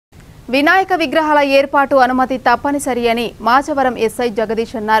వినాయక విగ్రహాల ఏర్పాటు అనుమతి తప్పనిసరి అని మాచవరం ఎస్ఐ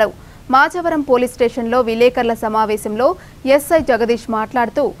జగదీష్ అన్నారు. మాచవరం పోలీస్ స్టేషన్లో విలేకరుల సమావేశంలో ఎస్ఐ జగదీష్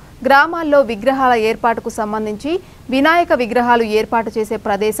మాట్లాడుతూ గ్రామాల్లో విగ్రహాల ఏర్పాటుకు సంబంధించి వినాయక విగ్రహాలు ఏర్పాటు చేసే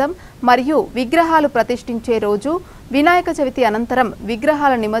ప్రదేశం మరియు విగ్రహాలు ప్రతిష్ఠించే రోజు, వినాయక చవితి అనంతరం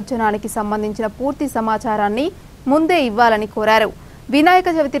విగ్రహాల నిమజ్జనానికి సంబంధించిన పూర్తి సమాచారాన్ని ముందే ఇవ్వాలని కోరారు. వినాయక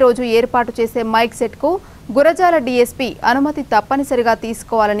చవితి రోజు ఏర్పాటు చేసే మైక్ సెట్కు గురజాల డీఎస్పీ అనుమతి తప్పనిసరిగా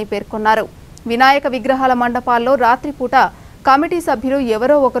తీసుకోవాలని పేర్కొన్నారు. వినాయక విగ్రహాల మండపాల్లో రాత్రిపూట కమిటీ సభ్యులు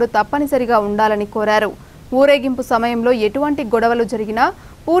ఎవరో ఒకరు తప్పనిసరిగా ఉండాలని కోరారు. ఊరేగింపు సమయంలో ఎటువంటి గొడవలు జరిగినా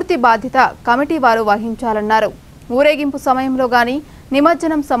పూర్తి బాధ్యత కమిటీ వారు వహించాలన్నారు. ఊరేగింపు సమయంలో గాని,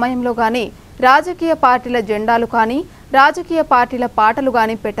 నిమజ్జనం సమయంలో గాని రాజకీయ పార్టీల జెండాలు కానీ, రాజకీయ పార్టీల పాటలు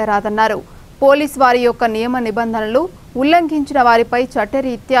గాని పెట్టరాదన్నారు. పోలీస్ వారి యొక్క నియమ నిబంధనలు ఉల్లంఘించిన వారిపై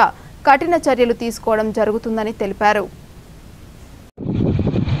చట్టరీత్యా కఠిన చర్యలు తీసుకోవడం జరుగుతుందని తెలిపారు.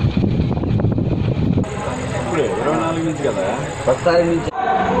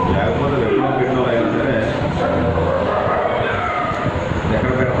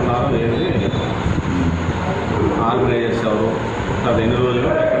 ఆర్గనైజర్స్ ఎవరు, తర్వాత ఎన్ని రోజులు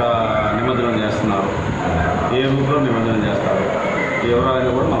ఇక్కడ నిమజ్జనం చేస్తున్నారు, ఏ ఊరిలో నిమజ్జనం చేస్తారు,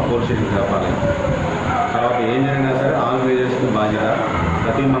 ఎవరైనా కూడా మా పోలీస్ స్టేషన్కి చెప్పాలి. తర్వాత ఏం జరిగినా సరే ఆర్గనైజర్స్కి బాధ్యత.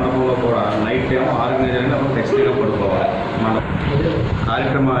 ప్రతి మండపంలో కూడా నైట్ టైం ఆర్గనైజర్ అనేది అప్పుడు టెక్స్టైల్గా పడుకోవాలి. మన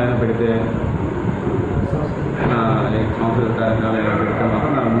కార్యక్రమాలు అయినా పెడితే సాంస్కృతిక కార్యక్రమాలు అయినా పెడితే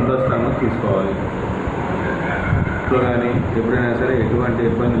మాత్రం దాని ముందస్తుగా తీసుకోవాలి. కానీ ఎప్పుడైనా సరే ఎటువంటి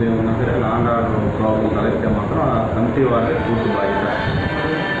ఇబ్బందులు ఏమన్నా సరే లాండ్ ఆర్డర్ ప్రాబ్లం కలిగితే మాత్రం ఆ కమిటీ వాళ్ళే పూర్తి బాధ్యత.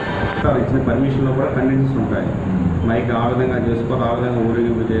 ఇచ్చిన పర్మిషన్లో కూడా కండిషన్స్ ఉంటాయి. మైక్ ఆ విధంగా చేసుకోవాలి, ఆ విధంగా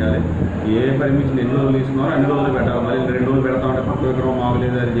ఊరేగింపు చేయాలి. ఏ పర్మిషన్ ఎన్ని రోజులు తీసుకున్నారో అన్ని రోజులు పెట్టాలి. మరి 2 రోజులు పెడతామంటే పక్క విగ్రహం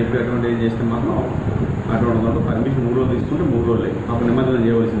మాగలేదు అని చెప్పి అటువంటి ఏం చేస్తే మాత్రం అటువంటి పర్మిషన్ 3 రోజులు తీసుకుంటే 3 రోజులే అప్పుడు నిమజ్జనం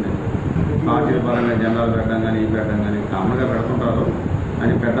చేయవలసిందే. పార్టీల పరంగా జెండాలు పెట్టడం కానీ, పెట్టడం కానీ కామన్గా పెడుతుంటారు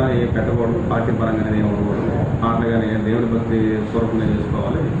అని పెట్టకూడదు. పార్టీ పరంగానే ఏమి ఉండకూడదు. పాటలు కానీ దేవుడి భక్తి పూర్వకంగా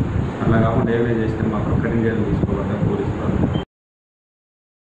చేసుకోవాలి. అట్లా కాకుండా ఏమైనా చేస్తే మాత్రం కఠిన చర్యలు తీసుకోవాలి.